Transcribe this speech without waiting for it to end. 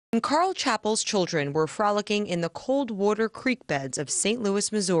When Carl Chappell's children were frolicking in the cold water creek beds of St. Louis,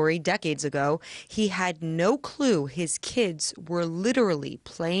 Missouri decades ago, he had no clue his kids were literally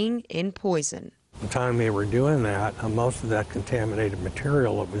playing in poison. The time they were doing that, most of that contaminated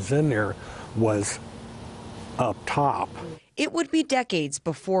material that was in there was up top. It would be decades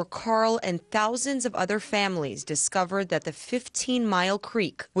before Carl and thousands of other families discovered that the 15-mile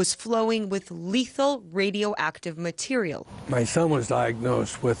creek was flowing with lethal radioactive material. My son was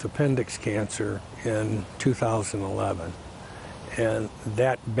diagnosed with appendix cancer in 2011, and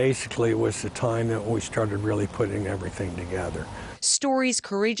that basically was the time that we started really putting everything together. Stories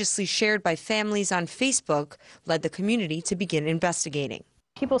courageously shared by families on Facebook led the community to begin investigating.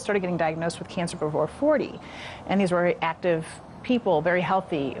 People started getting diagnosed with cancer before 40, and these were very active people, very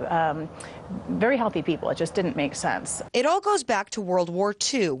healthy people. It just didn't make sense. It all goes back to World War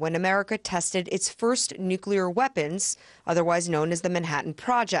II, when America tested its first nuclear weapons, otherwise known as the Manhattan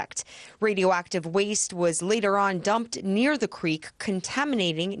Project. Radioactive waste was later on dumped near the creek,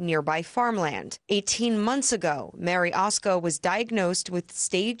 contaminating nearby farmland. 18 months ago, Mary Osko was diagnosed with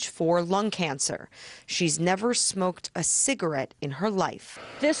stage 4 lung cancer. She's never smoked a cigarette in her life.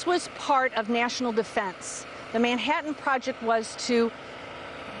 This was part of national defense. The Manhattan Project was to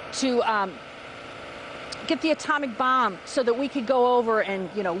get the atomic bomb so that we could go over and,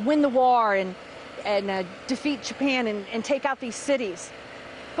 win the war and defeat Japan and take out these cities.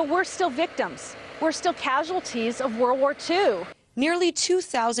 But we're still victims. We're still casualties of World War II. Nearly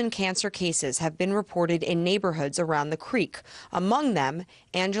 2,000 cancer cases have been reported in neighborhoods around the creek. Among them,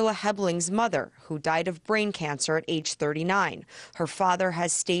 Angela Hebling's mother, who died of brain cancer at age 39. Her father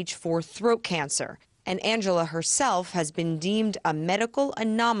has stage 4 throat cancer. And Angela herself has been deemed a medical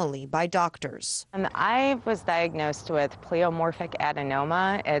anomaly by doctors. I was diagnosed with pleomorphic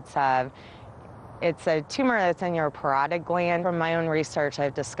adenoma. It's a tumor that's in your parotid gland. From my own research,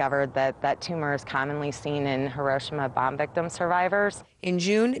 I've discovered that tumor is commonly seen in Hiroshima bomb victim survivors. In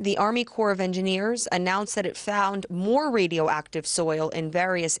June, the Army Corps of Engineers announced that it found more radioactive soil in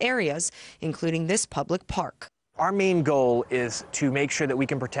various areas, including this public park. Our main goal is to make sure that we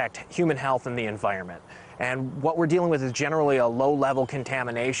can protect human health and the environment. And what we're dealing with is generally a low-level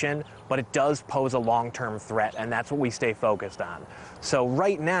contamination, but it does pose a long-term threat, and that's what we stay focused on. So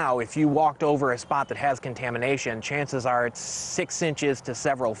right now, if you walked over a spot that has contamination, chances are it's 6 inches to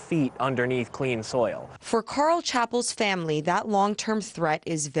several feet underneath clean soil. For Carl Chappell's family, that long-term threat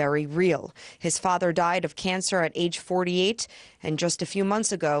is very real. His father died of cancer at age 48, and just a few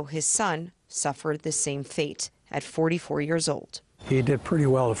months ago, his son suffered the same fate at 44 years old. He did pretty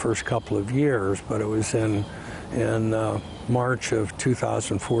well the first couple of years, but it was in March of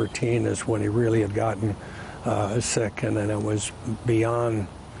 2014 is when he really had gotten sick, and then it was beyond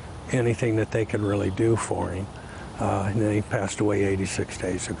anything that they could really do for him. And then he passed away 86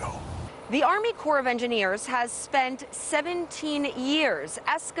 days ago. The Army Corps of Engineers has spent 17 years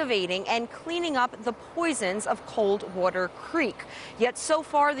excavating and cleaning up the poisons of Coldwater Creek. Yet so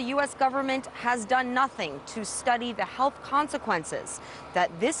far, the U.S. government has done nothing to study the health consequences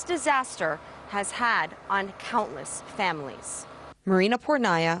that this disaster has had on countless families. Marina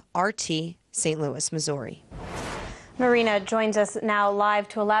Pornaya, RT, St. Louis, Missouri. Marina joins us now live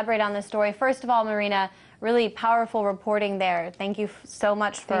to elaborate on this story. First of all, Marina, really powerful reporting there. Thank you so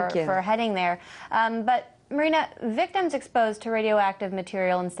much for heading there. But Marina, victims exposed to radioactive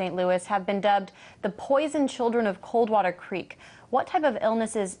material in St. Louis have been dubbed the poison children of Coldwater Creek. What type of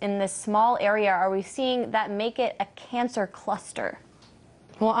illnesses in this small area are we seeing that make it a cancer cluster?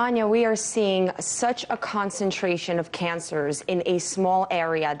 Well, Anya, we are seeing such a concentration of cancers in a small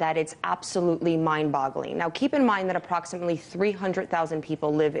area that it's absolutely mind-boggling. Now, keep in mind that approximately 300,000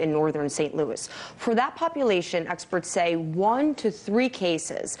 people live in northern St. Louis. For that population, experts say 1 to 3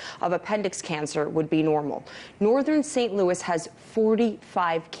 cases of appendix cancer would be normal. Northern St. Louis has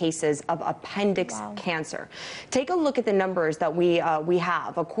 45 cases of appendix cancer. Take a look at the numbers that we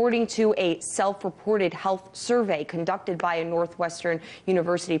have. According to a self-reported health survey conducted by a Northwestern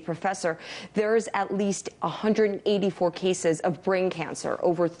University professor, there's at least 184 cases of brain cancer,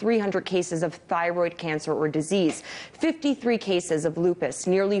 over 300 cases of thyroid cancer or disease, 53 cases of lupus,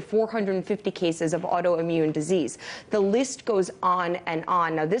 nearly 450 cases of autoimmune disease. The list goes on and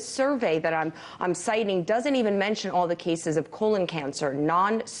on. Now, this survey that I'm citing doesn't even mention all the cases of colon cancer,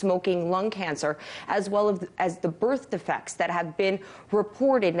 non-smoking lung cancer, as well as the birth defects that have been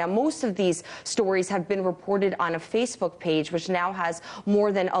reported. Now, most of these stories have been reported on a Facebook page, which now has more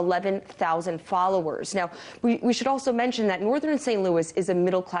more than 11,000 followers. Now, we should also mention that northern St. Louis is a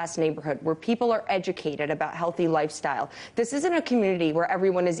middle-class neighborhood where people are educated about healthy lifestyle. This isn't a community where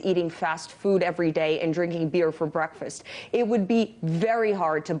everyone is eating fast food every day and drinking beer for breakfast. It would be very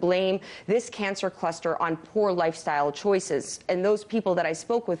hard to blame this cancer cluster on poor lifestyle choices. And those people that I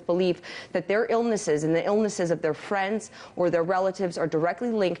spoke with believe that their illnesses and the illnesses of their friends or their relatives are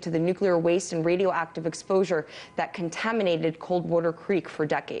directly linked to the nuclear waste and radioactive exposure that contaminated Coldwater Creek for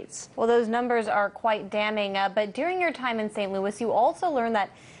decades. Well, those numbers are quite damning, but during your time in St. Louis, you also learned that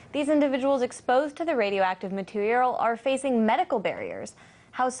these individuals exposed to the radioactive material are facing medical barriers.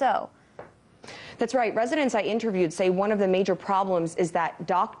 How so? That's right. Residents I interviewed say one of the major problems is that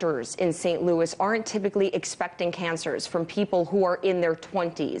doctors in St. Louis aren't typically expecting cancers from people who are in their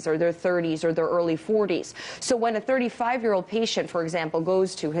 20s or their 30s or their early 40s. So when a 35-year-old patient, for example,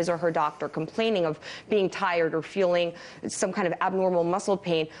 goes to his or her doctor complaining of being tired or feeling some kind of abnormal muscle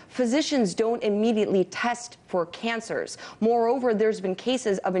pain, physicians don't immediately test for cancers. Moreover, there's been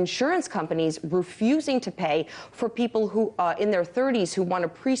cases of insurance companies refusing to pay for people who in their 30s who want to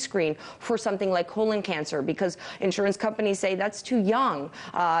pre-screen for something like colon cancer because insurance companies say that's too young,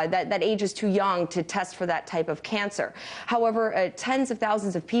 that age is too young to test for that type of cancer. However, tens of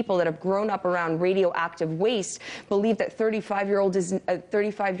thousands of people that have grown up around radioactive waste believe that 35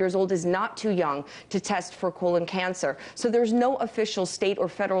 years old is not too young to test for colon cancer. So there's no official state or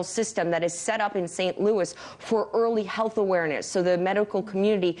federal system that is set up in St. Louis for early health awareness so the medical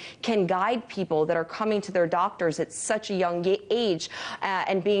community can guide people that are coming to their doctors at such a young age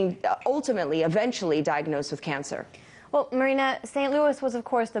and being ultimately, eventually diagnosed with cancer. Well, Marina, St. Louis was, of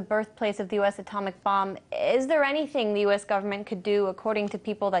course, the birthplace of the U.S. atomic bomb. Is there anything the U.S. government could do, according to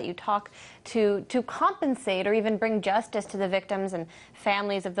people that you talk to compensate or even bring justice to the victims and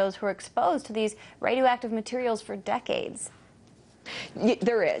families of those who were exposed to these radioactive materials for decades?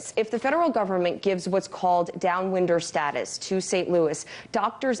 There is. If the federal government gives what's called downwinder status to St. Louis,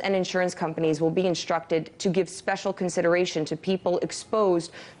 doctors and insurance companies will be instructed to give special consideration to people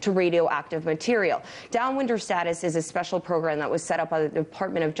exposed to radioactive material. Downwinder status is a special program that was set up by the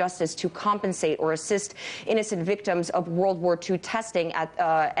Department of Justice to compensate or assist innocent victims of World War II testing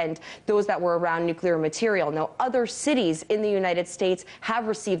and those that were around nuclear material. Now, other cities in the United States have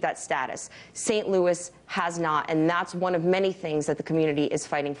received that status. St. Louis has not, and that's one of many things that the community is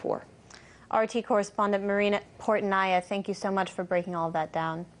fighting for. RT correspondent Marina Portanaya, thank you so much for breaking all of that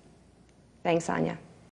down. Thanks, Anya.